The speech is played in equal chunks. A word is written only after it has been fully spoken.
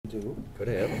do. Could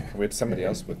have. We had somebody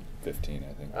else with 15,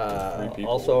 I think. 3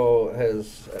 people. Also,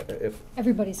 has if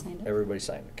Everybody signed it. everybody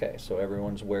signed, okay, so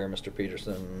everyone's aware Mr.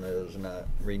 Peterson is not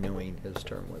renewing his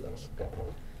term with us.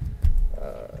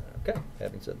 Okay,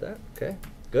 having said that, okay,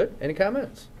 good. Any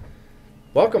comments?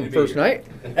 Welcome, first night.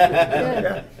 Good.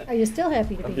 Are you still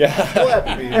happy to be here? Yeah. Still happy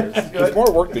to be here. It's There's good. more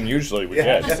work than usually we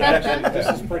Yeah. get. This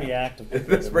is pretty active.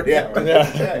 That's pretty active.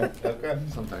 Yeah. Okay.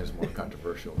 Sometimes more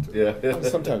controversial too. Yeah.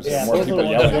 Sometimes Yeah, there's more those are people the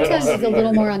ones- yelling. Sometimes it's a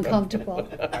little more uncomfortable.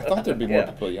 I thought there'd be more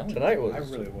Yeah. people yelling. Tonight was I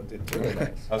really wanted really to.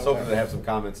 nice. I was hoping to have some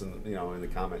comments in, in the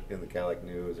Cadillac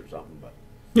news or something, but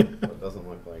it doesn't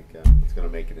look like it's going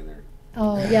to make it in there.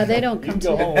 Oh, yeah, they don't You come can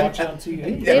go home and watch to, it on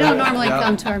TV. they don't normally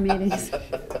come to our meetings.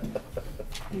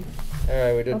 All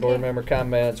right, we did board Okay. member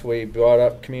comments. We brought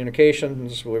up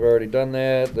communications. We've already done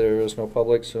that. There is no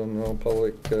public, so no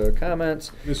public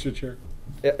comments. Mr. Chair,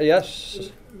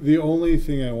 Yes. the only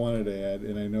thing I wanted to add,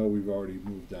 and I know we've already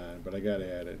moved on, but I gotta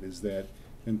add it, is that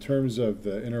in terms of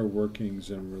the inner workings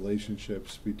and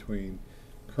relationships between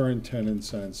current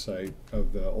tenants on site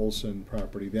of the Olson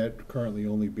property, that currently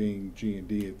only being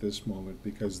G&D at this moment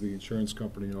because the insurance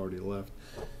company already left.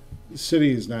 The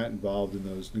city is not involved in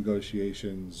those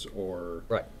negotiations or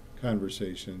Right.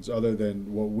 conversations other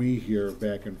than what we hear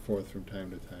back and forth from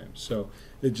time to time. So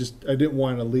I didn't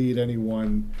want to lead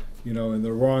anyone, in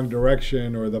the wrong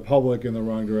direction or the public in the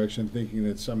wrong direction, thinking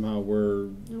that somehow we're,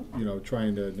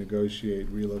 trying to negotiate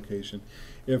relocation.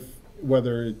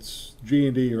 Whether it's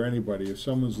G&D or anybody, if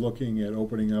someone's looking at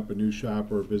opening up a new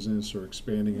shop or a business or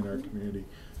expanding in our community,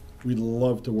 we'd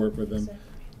love to work with them.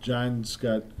 John's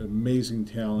got amazing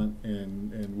talent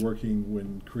and working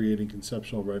when creating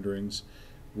conceptual renderings.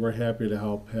 We're happy to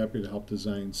help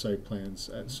design site plans,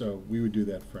 so we would do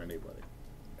that for anybody.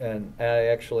 And I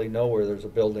actually know where there's a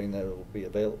building that will be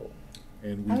available.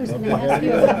 And I we'd was love gonna to ask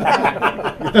you have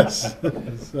about you. Yes,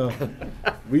 so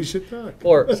we should talk.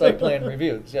 Or site plan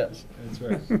reviews, yes. That's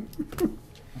right.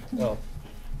 Well,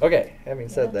 okay, having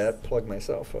said Yes. that, plug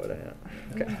myself for that.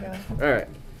 There Okay. you go. All right.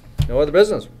 No other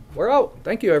business. We're out.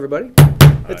 Thank you, everybody.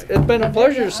 It's been a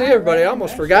pleasure to see everybody. I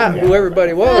almost forgot who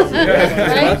everybody was.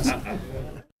 Right?